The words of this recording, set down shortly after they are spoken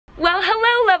Well,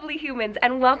 hello lovely humans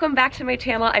and welcome back to my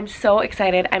channel. I'm so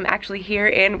excited. I'm actually here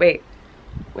in, wait,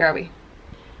 where are we?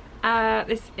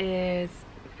 This is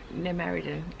near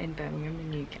Meriden in Birmingham in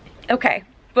the UK. Okay,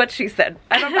 what she said.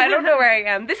 I don't know where I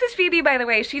am. This is Phoebe, by the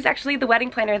way. She's actually the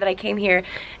wedding planner that I came here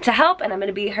to help, and I'm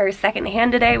gonna be her second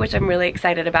hand today, which I'm really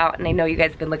excited about, and I know you guys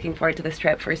have been looking forward to this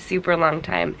trip for a super long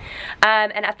time.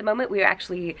 And at the moment, we are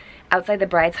actually outside the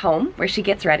bride's home where she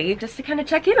gets ready just to kind of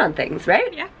check in on things,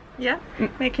 right? Yeah,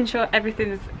 making sure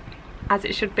everything's as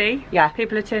it should be. Yeah.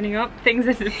 People are turning up,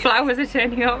 flowers are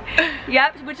turning up.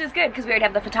 Yep, which is good because we already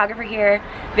have the photographer here,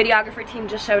 videographer team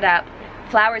just showed up,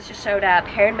 flowers just showed up,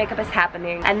 hair and makeup is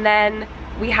happening, and then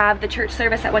we have the church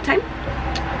service at what time?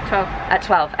 12. At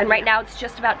 12, and right now it's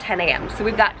just about 10 a.m. so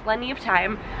we've got plenty of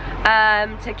time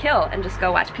to kill and just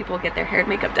go watch people get their hair and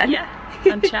makeup done. Yeah,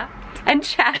 and chat. And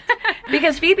chat.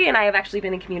 Because Phoebe and I have actually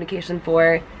been in communication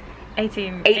for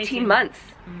 18 months.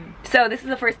 So this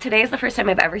is today is the first time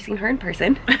I've ever seen her in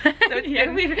person. So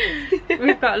yeah,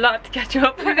 we've got a lot to catch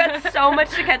up. We've got so much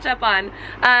to catch up on.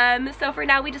 So for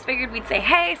now we just figured we'd say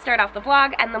hey, start off the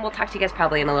vlog, and then we'll talk to you guys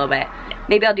probably in a little bit.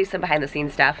 Maybe I'll do some behind the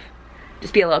scenes stuff.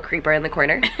 Just be a little creeper in the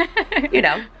corner. You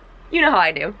know how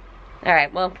I do.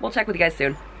 Alright, well, we'll check with you guys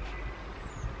soon.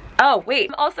 Oh,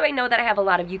 wait. Also, I know that I have a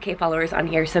lot of UK followers on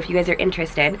here, so if you guys are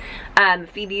interested,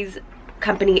 Phoebe's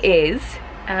company is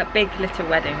Big Little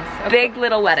Weddings. Big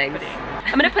Little Weddings.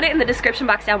 I'm gonna put it in the description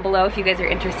box down below if you guys are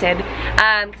interested,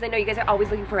 because I know you guys are always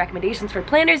looking for recommendations for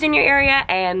planners in your area,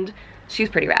 and she's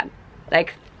pretty rad.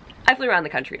 Like, I flew around the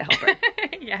country to help her.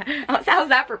 Yeah. How's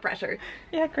that for pressure?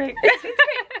 Yeah, great. It's great.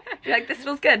 You're like, this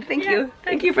feels good. Thank you.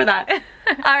 Thank you for that.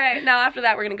 All right, now after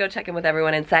that, we're gonna go check in with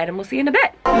everyone inside, and we'll see you in a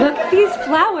bit. Look at these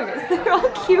flowers. They're all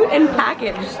cute and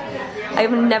packaged.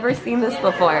 I've never seen this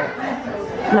before.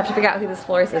 I'm gonna have to figure out who this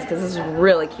florist is because this is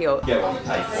really cute.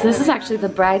 So this is actually the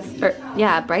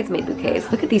bridesmaid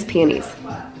bouquets. Look at these peonies.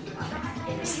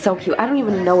 So cute. I don't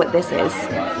even know what this is.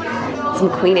 Some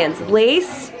Queen Anne's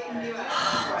lace.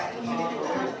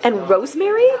 And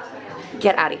rosemary?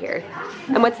 Get out of here.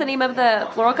 And what's the name of the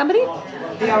floral company?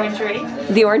 The Orangery.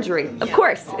 The Orangery. Of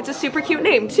course. It's a super cute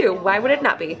name too. Why would it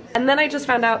not be? And then I just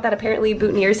found out that apparently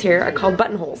boutonnieres here are called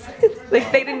buttonholes.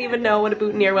 Like, they didn't even know what a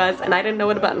boutonniere was, and I didn't know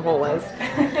what a buttonhole was.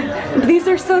 These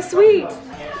are so sweet.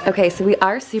 Okay, so we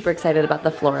are super excited about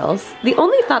the florals. The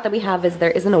only thought that we have is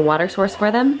there isn't a water source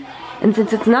for them. And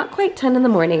since it's not quite 10 in the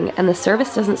morning and the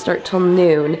service doesn't start till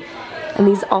noon, and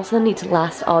these also need to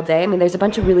last all day. I mean, there's a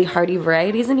bunch of really hardy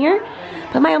varieties in here,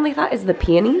 but my only thought is the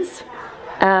peonies.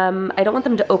 I don't want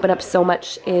them to open up so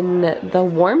much in the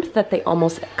warmth that they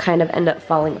almost kind of end up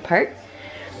falling apart.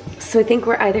 So I think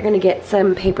we're either gonna get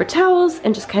some paper towels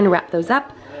and just kind of wrap those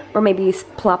up, or maybe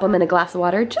plop them in a glass of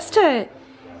water just to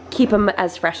keep them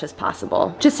as fresh as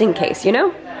possible, just in case, you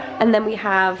know? And then we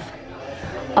have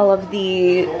all of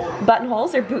the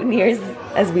buttonholes, or boutonnieres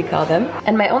as we call them.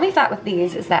 And my only thought with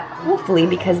these is that hopefully,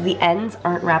 because the ends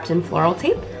aren't wrapped in floral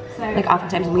tape, like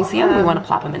oftentimes when we see them, we want to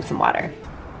plop them in some water.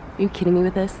 Are you kidding me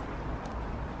with this?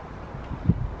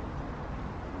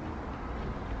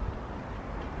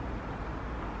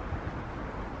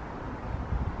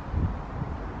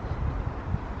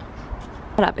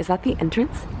 Shut up, is that the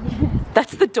entrance? Yeah.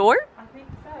 That's the door? I think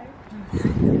so.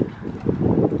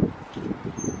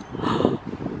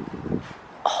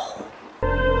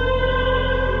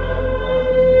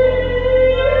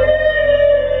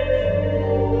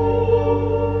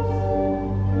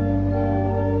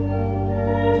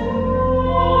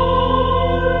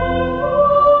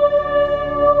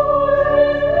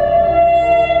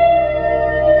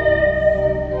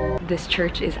 This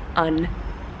church is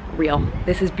unreal.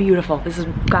 This is beautiful. This has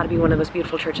got to be one of the most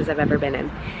beautiful churches I've ever been in.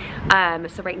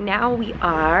 So right now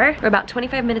we're about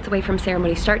 25 minutes away from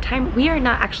ceremony start time. We are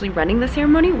not actually running the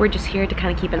ceremony. We're just here to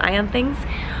kind of keep an eye on things.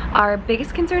 Our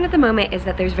biggest concern at the moment is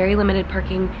that there's very limited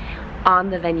parking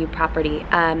on the venue property,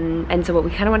 and so what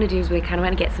we kind of want to do is we kind of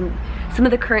want to get some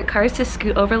of the current cars to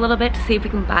scoot over a little bit to see if we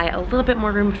can buy a little bit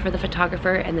more room for the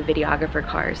photographer and the videographer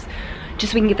cars,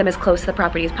 just so we can get them as close to the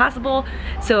property as possible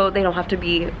so they don't have to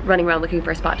be running around looking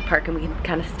for a spot to park, and we can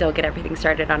kind of still get everything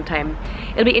started on time.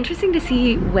 It'll be interesting to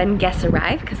see when guests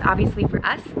arrive, because obviously for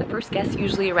us the first guests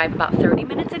usually arrive about 30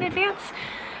 minutes in advance,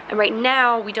 and right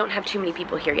now we don't have too many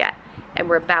people here yet, and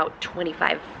we're about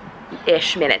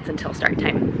 25-ish minutes until start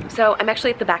time. So I'm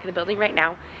actually at the back of the building right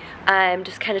now. I'm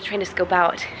just kind of trying to scope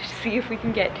out to see if we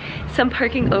can get some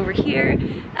parking over here.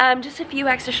 Just a few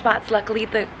extra spots. Luckily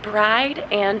the bride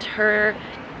and her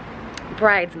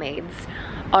bridesmaids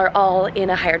are all in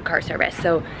a hired car service,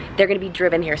 so they're gonna be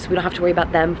driven here, so we don't have to worry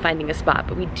about them finding a spot,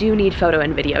 but we do need photo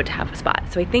and video to have a spot.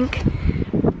 So I think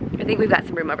I think we've got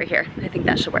some room over here. I think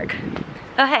that should work.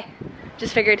 Oh, hey.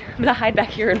 Just figured I'm gonna hide back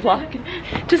here and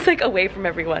vlog. Just like away from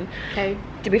everyone. Okay.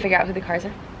 Did we figure out who the cars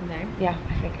are? No. Yeah,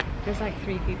 I think. There's like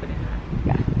 3 people in there.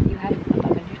 Yeah. You have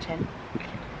above on your chin.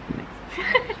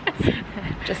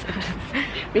 just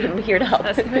I'm here to help.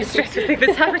 That's the most stressful thing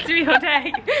that's happened to me all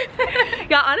day.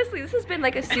 Yeah, honestly, this has been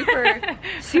like a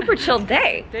super chilled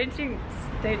day. Don't jinx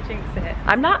it.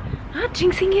 I'm not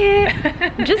jinxing it.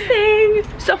 I'm just saying.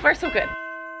 So far, so good.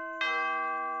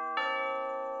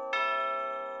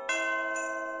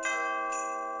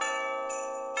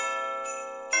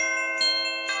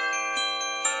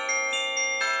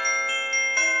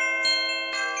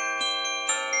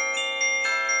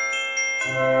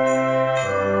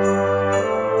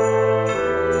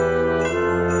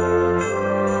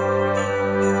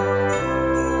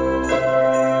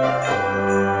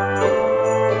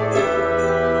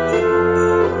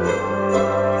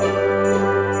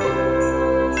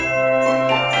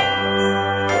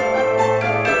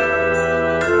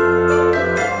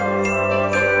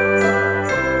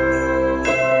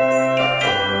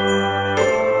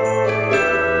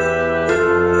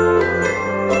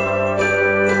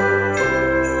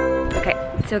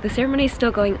 So the ceremony is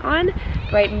still going on.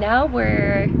 Right now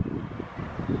we're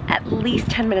at least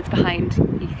 10 minutes behind.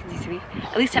 You can see me?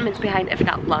 At least 10 minutes behind, if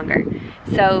not longer.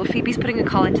 So Phoebe's putting a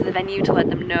call into the venue to let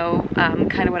them know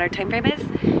kind of what our time frame is,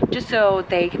 just so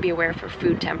they can be aware for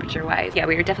food temperature wise. Yeah,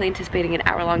 we were definitely anticipating an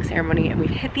hour-long ceremony, and we've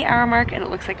hit the hour mark, and it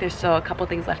looks like there's still a couple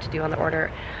things left to do on the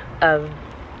order of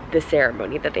the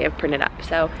ceremony that they have printed up.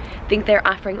 So I think they're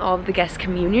offering all of the guests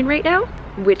communion right now,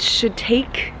 which should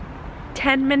take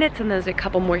 10 minutes, and there's a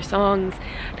couple more songs,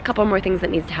 a couple more things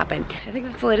that needs to happen. I think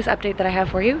that's the latest update that I have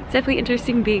for you. It's definitely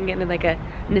interesting being in like an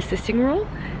assisting role,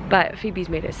 but Phoebe's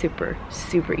made it super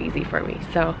easy for me.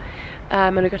 So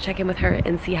I'm gonna go check in with her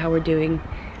and see how we're doing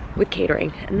with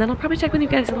catering, and then I'll probably check with you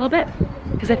guys in a little bit,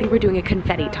 because I think we're doing a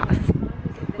confetti toss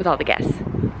with all the guests.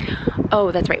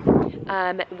 Oh, that's right.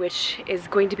 Which is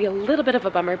going to be a little bit of a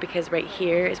bummer, because right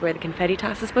here is where the confetti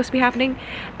toss is supposed to be happening,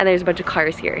 and there's a bunch of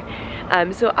cars here.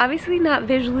 So obviously not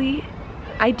visually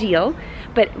ideal,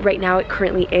 but right now it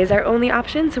currently is our only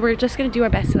option, so we're just gonna do our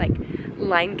best to like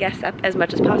line guests up as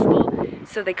much as possible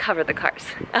so they cover the cars.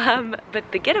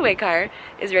 But the getaway car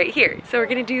is right here. So we're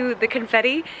gonna do the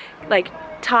confetti, like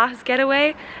toss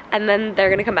getaway, and then they're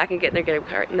gonna come back and get in their getaway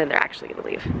car, and then they're actually gonna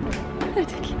leave.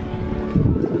 Thank you.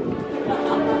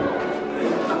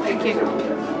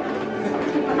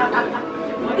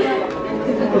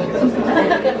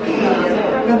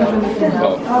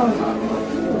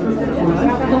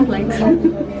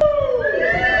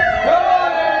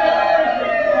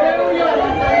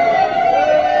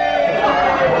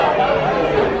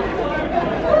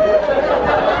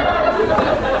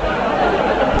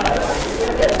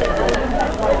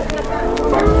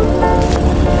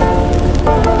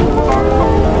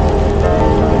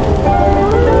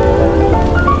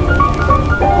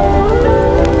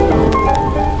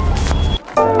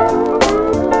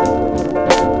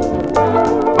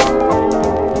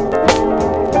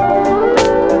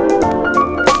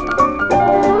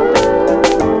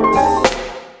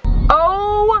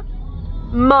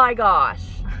 My gosh.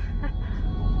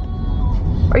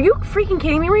 Are you freaking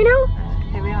kidding me right now?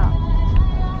 Here we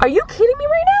are. Are you kidding me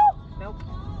right now? Nope.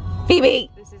 Phoebe.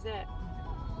 This is it.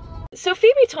 So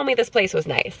Phoebe told me this place was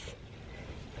nice,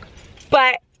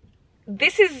 but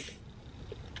this is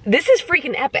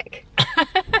freaking epic.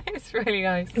 It's really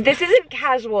nice. This isn't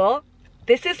casual.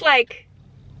 This is like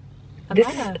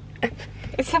Manor.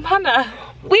 It's a manor.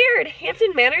 Weird.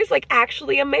 Hampton Manor is like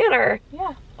actually a manor.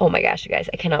 Yeah. Oh my gosh, you guys,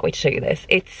 I cannot wait to show you this.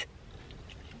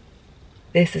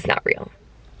 This is not real.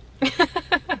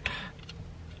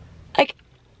 Like,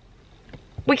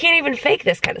 we can't even fake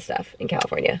this kind of stuff in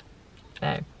California.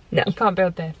 No. No. You can't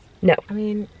build this. No. I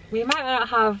mean, we might not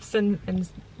have sun and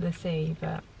the sea,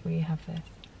 but we have this.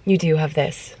 You do have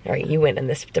this. All right, you win in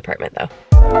this department though.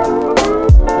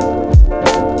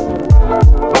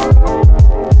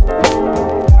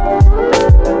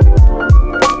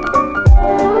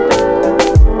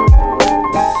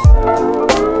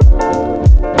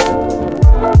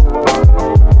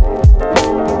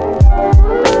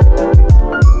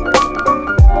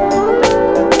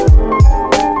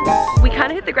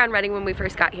 Running when we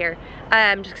first got here,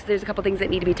 just because there's a couple things that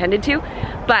need to be tended to,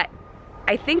 but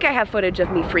I think I have footage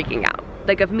of me freaking out,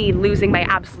 like of me losing my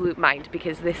absolute mind,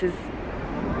 because this is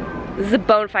a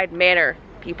bona fide manor,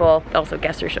 people. Also,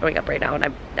 guests are showing up right now and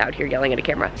I'm out here yelling at a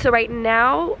camera. So right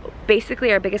now,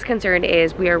 basically our biggest concern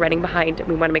is we are running behind, and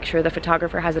we want to make sure the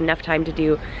photographer has enough time to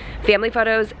do family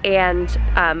photos and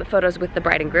photos with the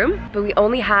bride and groom, but we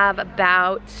only have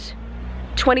about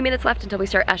 20 minutes left until we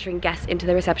start ushering guests into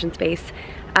the reception space,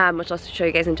 which I'll show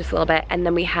you guys in just a little bit. And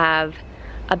then we have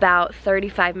about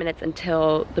 35 minutes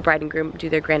until the bride and groom do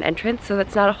their grand entrance, so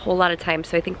that's not a whole lot of time.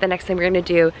 So I think the next thing we're gonna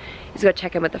do is go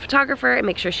check in with the photographer and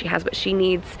make sure she has what she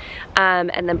needs,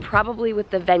 and then probably with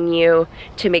the venue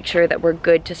to make sure that we're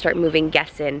good to start moving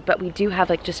guests in. But we do have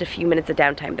like just a few minutes of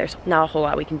downtime. There's not a whole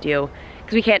lot we can do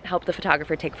because we can't help the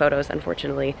photographer take photos,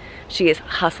 unfortunately. She is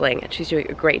hustling and she's doing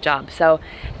a great job. So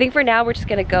I think for now we're just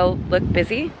gonna go look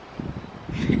busy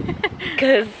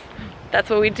because that's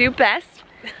what we do best.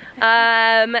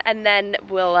 And then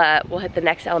we'll hit the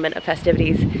next element of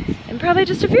festivities in probably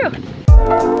just a few.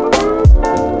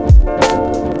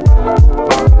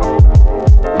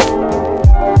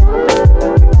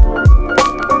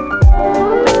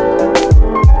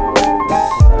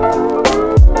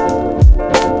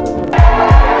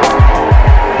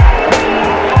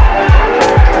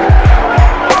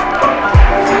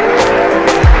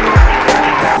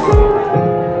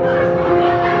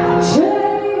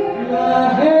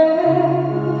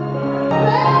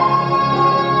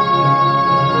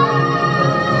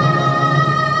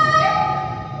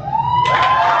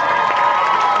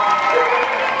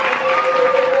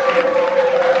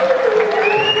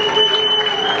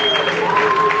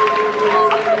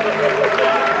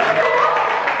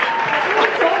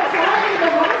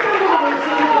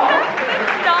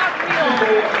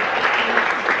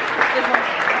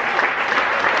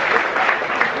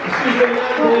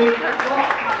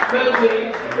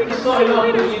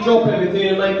 You drop everything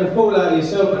and make a fool out of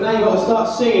yourself, but now you've got to start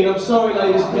singing. I'm sorry,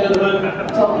 ladies and gentlemen. I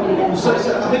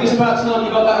think it's about time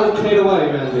you got that all cleared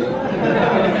away, Mandy.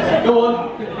 Go on.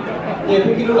 Yeah,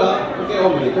 pick it all up and get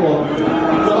on with it. Go on.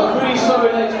 I'm really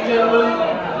sorry, ladies and gentlemen.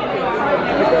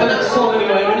 And that song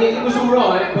anyway, I mean, it was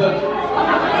alright, but I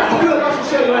feel like I should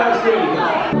show you how it's really good.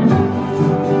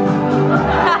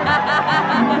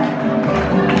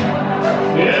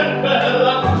 Yeah,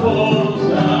 bella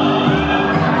cosa.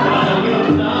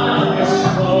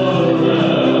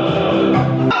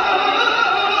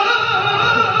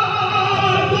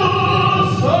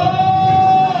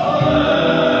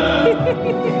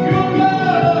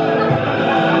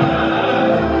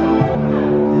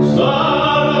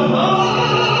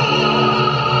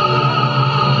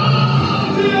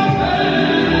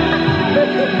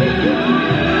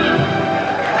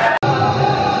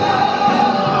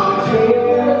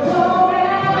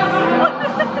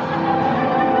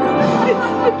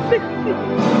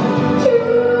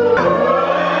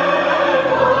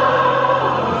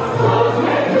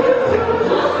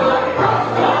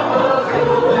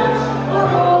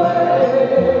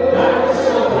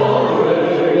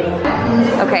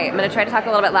 Okay, I'm gonna try to talk a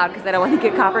little bit loud because I don't want to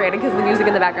get copyrighted because of the music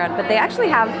in the background, but they actually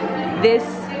have this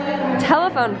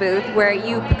telephone booth where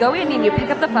you go in and you pick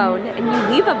up the phone and you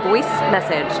leave a voice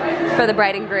message for the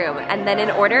bride and groom, and then in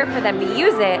order for them to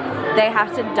use it, they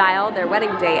have to dial their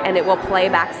wedding date and it will play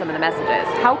back some of the messages.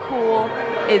 How cool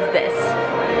is this?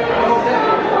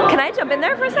 Can I jump in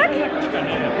there for a sec? Look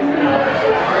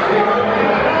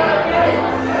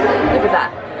at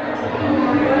that.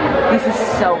 This is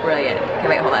so brilliant. Okay,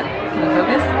 wait, hold on. Can you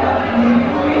focus?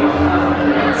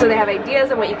 So they have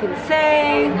ideas on what you can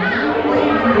say.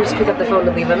 You just pick up the phone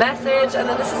to leave a message, and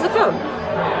then this is the phone.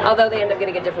 Although they end up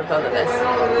getting a different phone than this.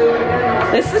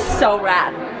 This is so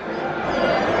rad.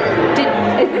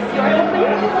 Is this your company?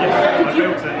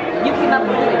 You came up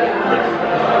with this idea?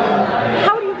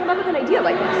 How do you come up with an idea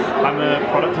like this? I'm a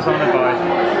product designer by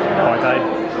day,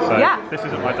 so yeah. This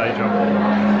isn't my day job.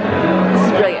 This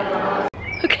is brilliant.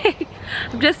 Okay,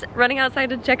 I'm just running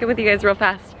outside to check in with you guys real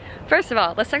fast. First of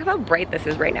all, let's talk about how bright this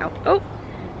is right now. Oh,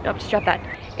 nope, just drop that.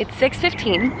 It's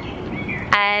 6:15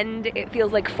 and it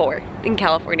feels like 4 in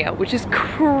California, which is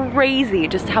crazy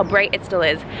just how bright it still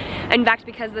is. In fact,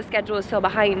 because the schedule is so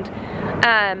behind,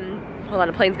 hold on,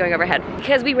 a plane's going overhead.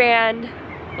 Because we ran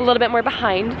a little bit more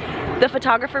behind, the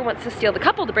photographer wants to steal the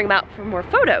couple to bring them out for more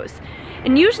photos.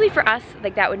 And usually for us,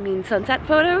 like that would mean sunset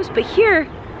photos, but here,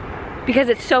 because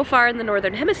it's so far in the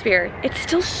northern hemisphere, it's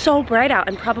still so bright out,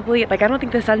 and probably, like, I don't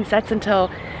think the sun sets until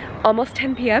almost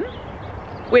 10 p.m.,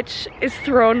 which is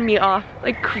throwing me off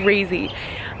like crazy.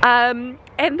 And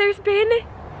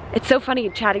it's so funny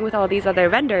chatting with all these other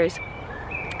vendors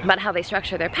about how they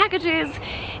structure their packages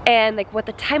and like what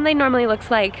the timeline normally looks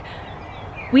like.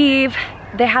 They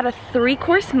had a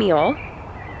 3-course meal,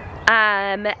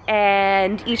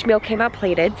 and each meal came out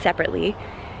plated separately.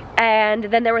 And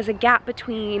then there was a gap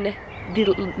between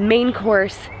the main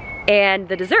course and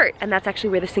the dessert, and that's actually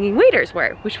where the singing waiters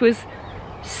were, which was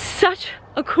such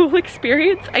a cool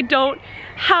experience. What?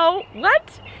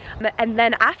 And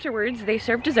then afterwards they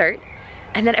served dessert,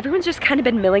 And then everyone's just kind of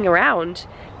been milling around.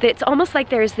 It's almost like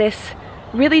there's this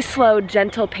really slow,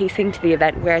 gentle pacing to the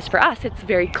event, whereas for us, it's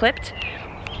very clipped.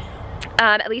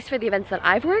 At least for the events that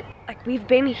I've worked. Like, we've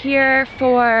been here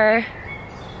for,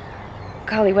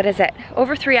 golly, what is it?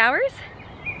 Over 3 hours?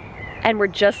 And we're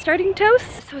just starting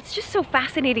toast. So it's just so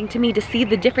fascinating to me to see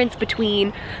the difference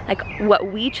between like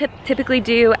what we typically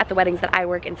do at the weddings that I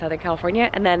work in Southern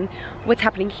California, and then what's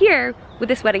happening here with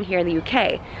this wedding here in the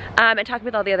UK. And talking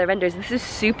with all the other vendors, this is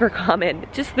super common.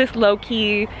 Just this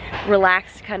low-key,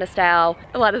 relaxed kind of style.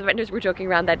 A lot of the vendors were joking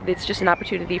around that it's just an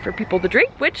opportunity for people to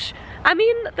drink, which, I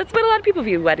mean, that's what a lot of people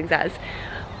view weddings as.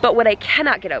 But what I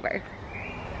cannot get over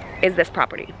is this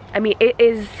property. I mean, it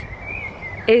is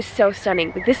so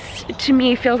stunning. This, to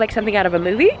me, feels like something out of a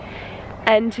movie,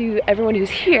 and to everyone who's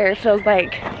here, feels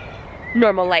like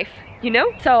normal life, you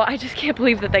know? So I just can't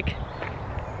believe that, like,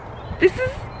 this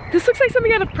looks like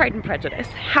something out of Pride and Prejudice.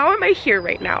 How am I here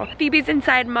right now? Phoebe's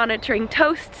inside monitoring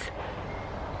toasts,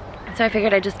 so I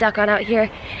figured I'd just duck on out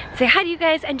here, say hi to you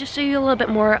guys, and just show you a little bit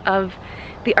more of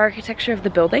the architecture of the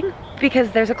building,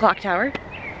 because there's a clock tower.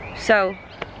 So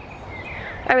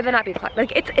why would there not be a clock?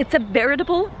 Like, it's a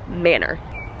veritable manor.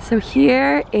 So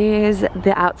here is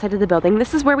the outside of the building.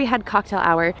 This is where we had cocktail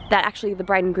hour, that actually the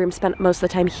bride and groom spent most of the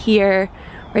time here,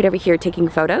 right over here, taking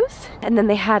photos. And then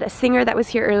they had a singer that was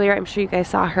here earlier. I'm sure you guys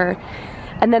saw her.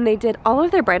 And then they did all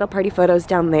of their bridal party photos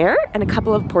down there and a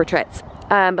couple of portraits.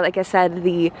 But like I said,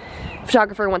 the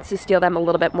photographer wants to steal them a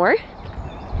little bit more.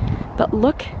 But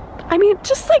look, I mean,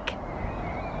 just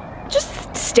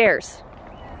stairs.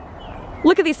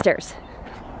 Look at these stairs.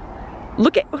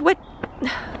 Look at what,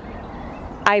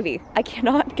 ivy. I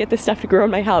cannot get this stuff to grow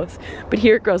in my house, but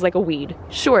here it grows like a weed.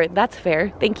 Sure, that's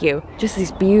fair, thank you. Just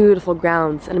these beautiful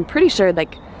grounds, and I'm pretty sure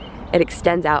like it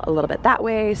extends out a little bit that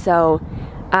way, so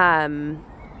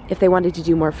if they wanted to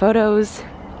do more photos,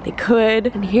 they could.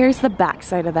 And here's the back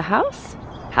side of the house.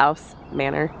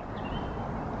 Manor.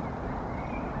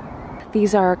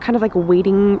 These are kind of like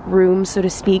waiting rooms, so to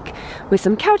speak, with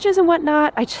some couches and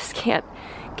whatnot. I just can't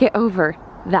get over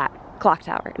that clock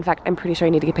tower. In fact, I'm pretty sure I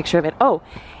need to get a picture of it. Oh,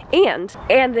 and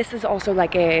this is also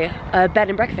like a bed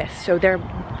and breakfast. So there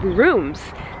are rooms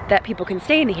that people can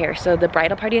stay in here. So the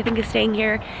bridal party, I think, is staying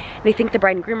here. They think the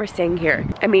bride and groom are staying here.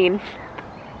 I mean,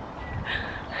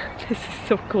 this is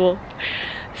so cool.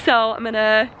 So I'm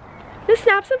gonna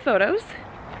snap some photos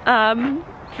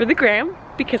for the gram,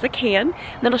 because I can.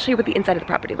 And then I'll show you what the inside of the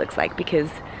property looks like, because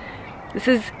this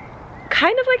is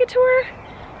kind of like a tour,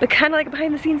 but kind of like a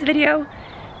behind the scenes video,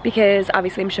 because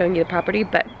obviously I'm showing you the property,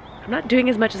 but I'm not doing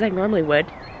as much as I normally would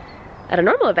at a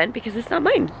normal event because it's not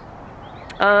mine.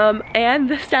 And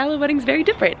the style of wedding is very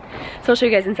different. So I'll show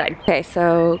you guys inside. Okay,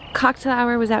 so cocktail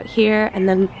hour was out here, and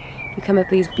then you come up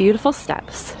these beautiful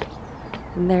steps.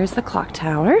 And there's the clock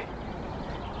tower.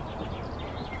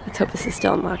 Let's hope this is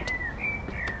still unlocked.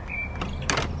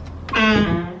 Look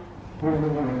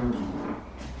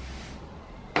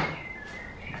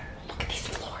at these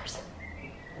floors.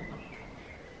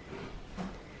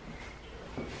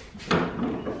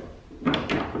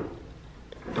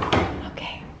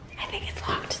 Okay, I think it's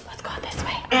locked. Let's go out this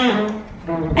way.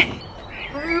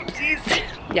 Oopsies.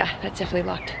 Yeah, that's definitely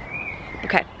locked.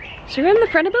 Okay, so we're in the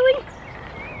front of the building,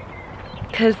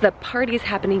 because the party is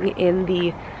happening in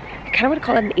the, I kind of want to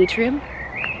call it an atrium,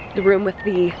 the room with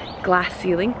the glass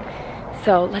ceiling.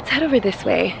 So let's head over this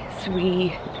way so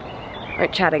we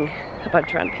aren't chatting a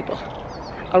bunch around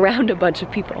a bunch of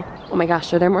people. Oh my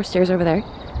gosh, are there more stairs over there?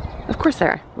 Of course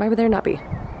there are. Why would there not be?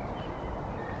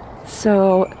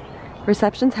 So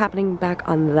reception's happening back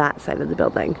on that side of the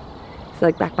building. So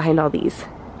like back behind all these.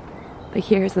 But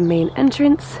here's the main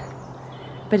entrance.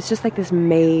 But it's just like this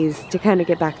maze to kind of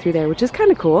get back through there, which is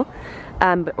kind of cool.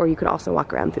 Or you could also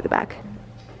walk around through the back.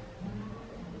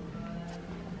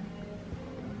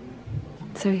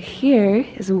 So here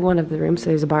is one of the rooms.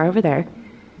 So there's a bar over there.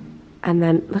 And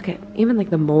then look at even like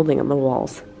the molding on the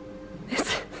walls.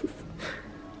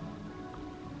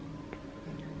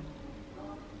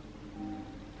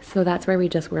 So that's where we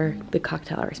just were, the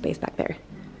cocktail hour space back there.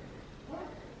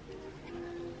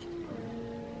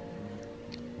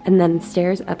 And then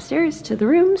stairs upstairs to the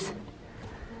rooms.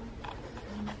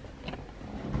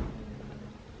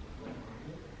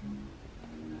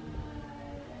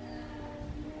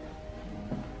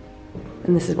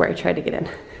 And this is where I tried to get in,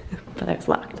 but I was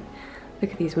locked.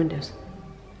 Look at these windows.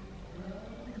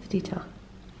 Look at the detail.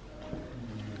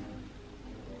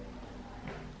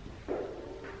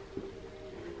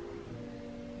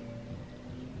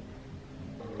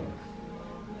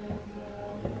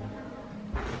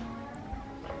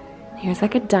 Here's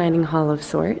like a dining hall of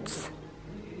sorts.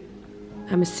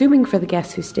 I'm assuming for the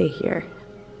guests who stay here.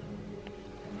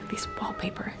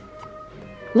 wallpaper.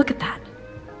 Look at that.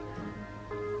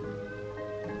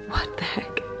 What the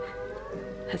heck?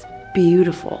 That's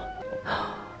beautiful.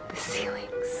 Oh, the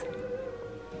ceilings.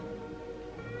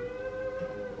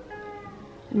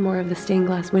 And more of the stained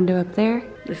glass window up there.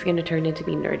 This is gonna turn into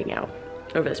me nerding out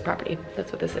over this property.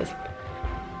 That's what this is.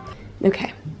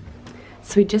 Okay,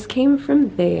 so we just came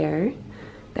from there.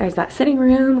 There's that sitting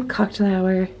room, cocktail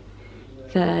hour.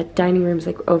 The dining room's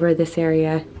like over this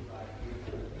area.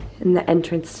 And the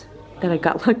entrance that I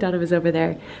got locked out of is over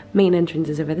there. Main entrance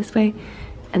is over this way.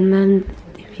 And then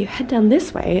if you head down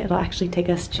this way, it'll actually take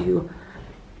us to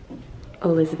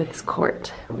Elizabeth's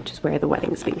Court, which is where the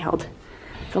wedding's being held.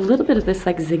 It's a little bit of this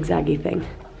like zigzaggy thing,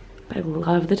 but I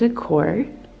love the decor.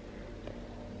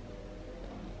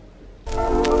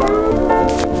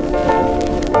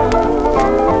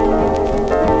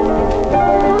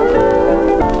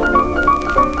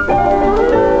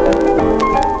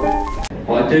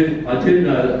 I do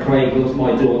know that Craig loves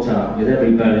my daughter with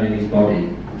every bone in his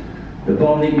body. The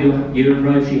bond that you and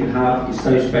Rosie have is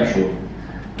so special,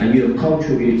 and you have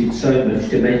contributed so much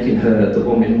to making her the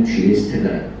woman she is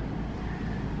today.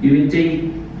 You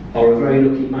indeed are a very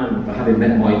lucky man for having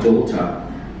met my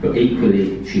daughter, but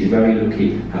equally she's very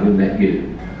lucky having met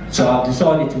you. So I've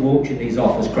decided to auction these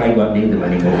off as Craig won't need them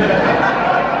anymore.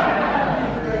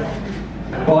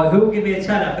 Right, who will give me a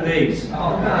tenner for these?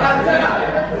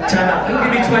 Tenner. Who'll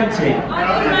give me 20?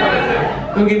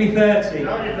 Who'll give me 30?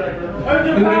 Who'll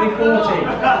give me 40?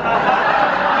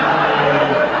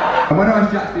 And when I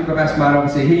asked Jack to be my best man,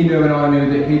 obviously he knew and I knew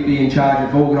that he'd be in charge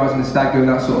of organising the stag do and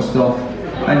that sort of stuff.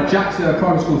 And Jack's a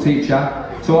primary school teacher,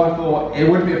 so I thought it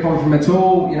wouldn't be a problem for him at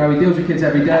all. You know, he deals with kids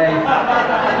every day.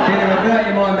 Getting him a 30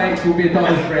 of my mates will be a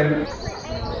dollar for him.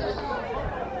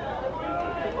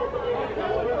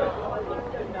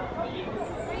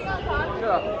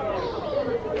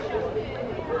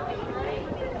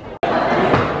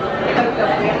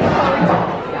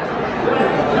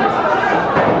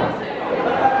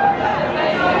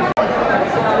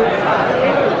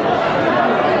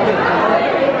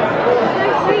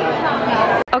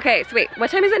 Okay, so wait,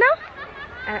 what time is it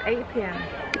now? 8 p.m.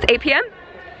 It's 8 p.m.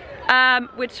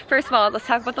 Which, first of all, let's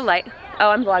talk about the light. Oh,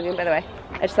 I'm vlogging, by the way.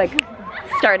 I just like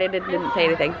started and didn't say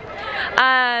anything.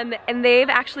 And they've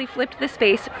actually flipped the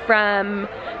space from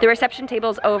the reception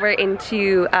tables over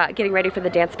into getting ready for the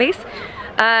dance space.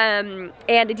 And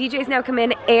a DJ's now come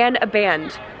in and a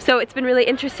band. So it's been really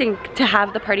interesting to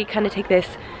have the party kind of take this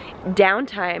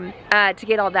downtime to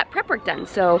get all that prep work done.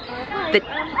 So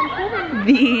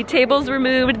the tables were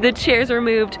moved, the chairs were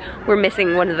moved. We're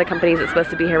missing one of the companies that's supposed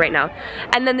to be here right now.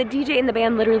 And then the DJ and the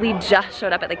band literally just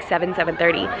showed up at like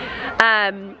 7:30.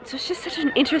 So it's just such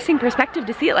an interesting perspective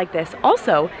to see it like this.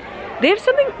 Also, they have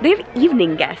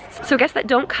evening guests. So guests that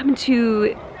don't come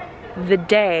to the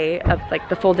day of like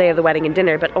the full day of the wedding and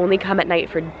dinner, but only come at night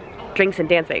for drinks and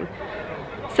dancing.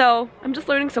 So I'm just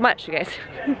learning so much, you guys.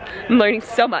 I'm learning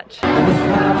so much.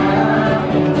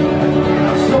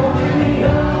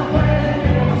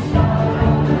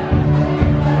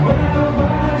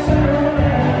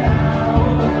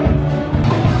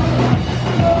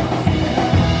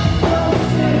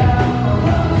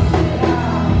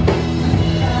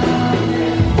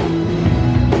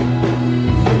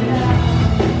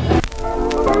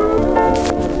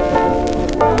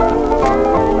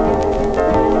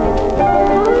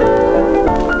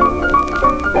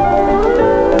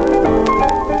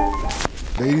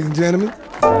 Ladies and gentlemen,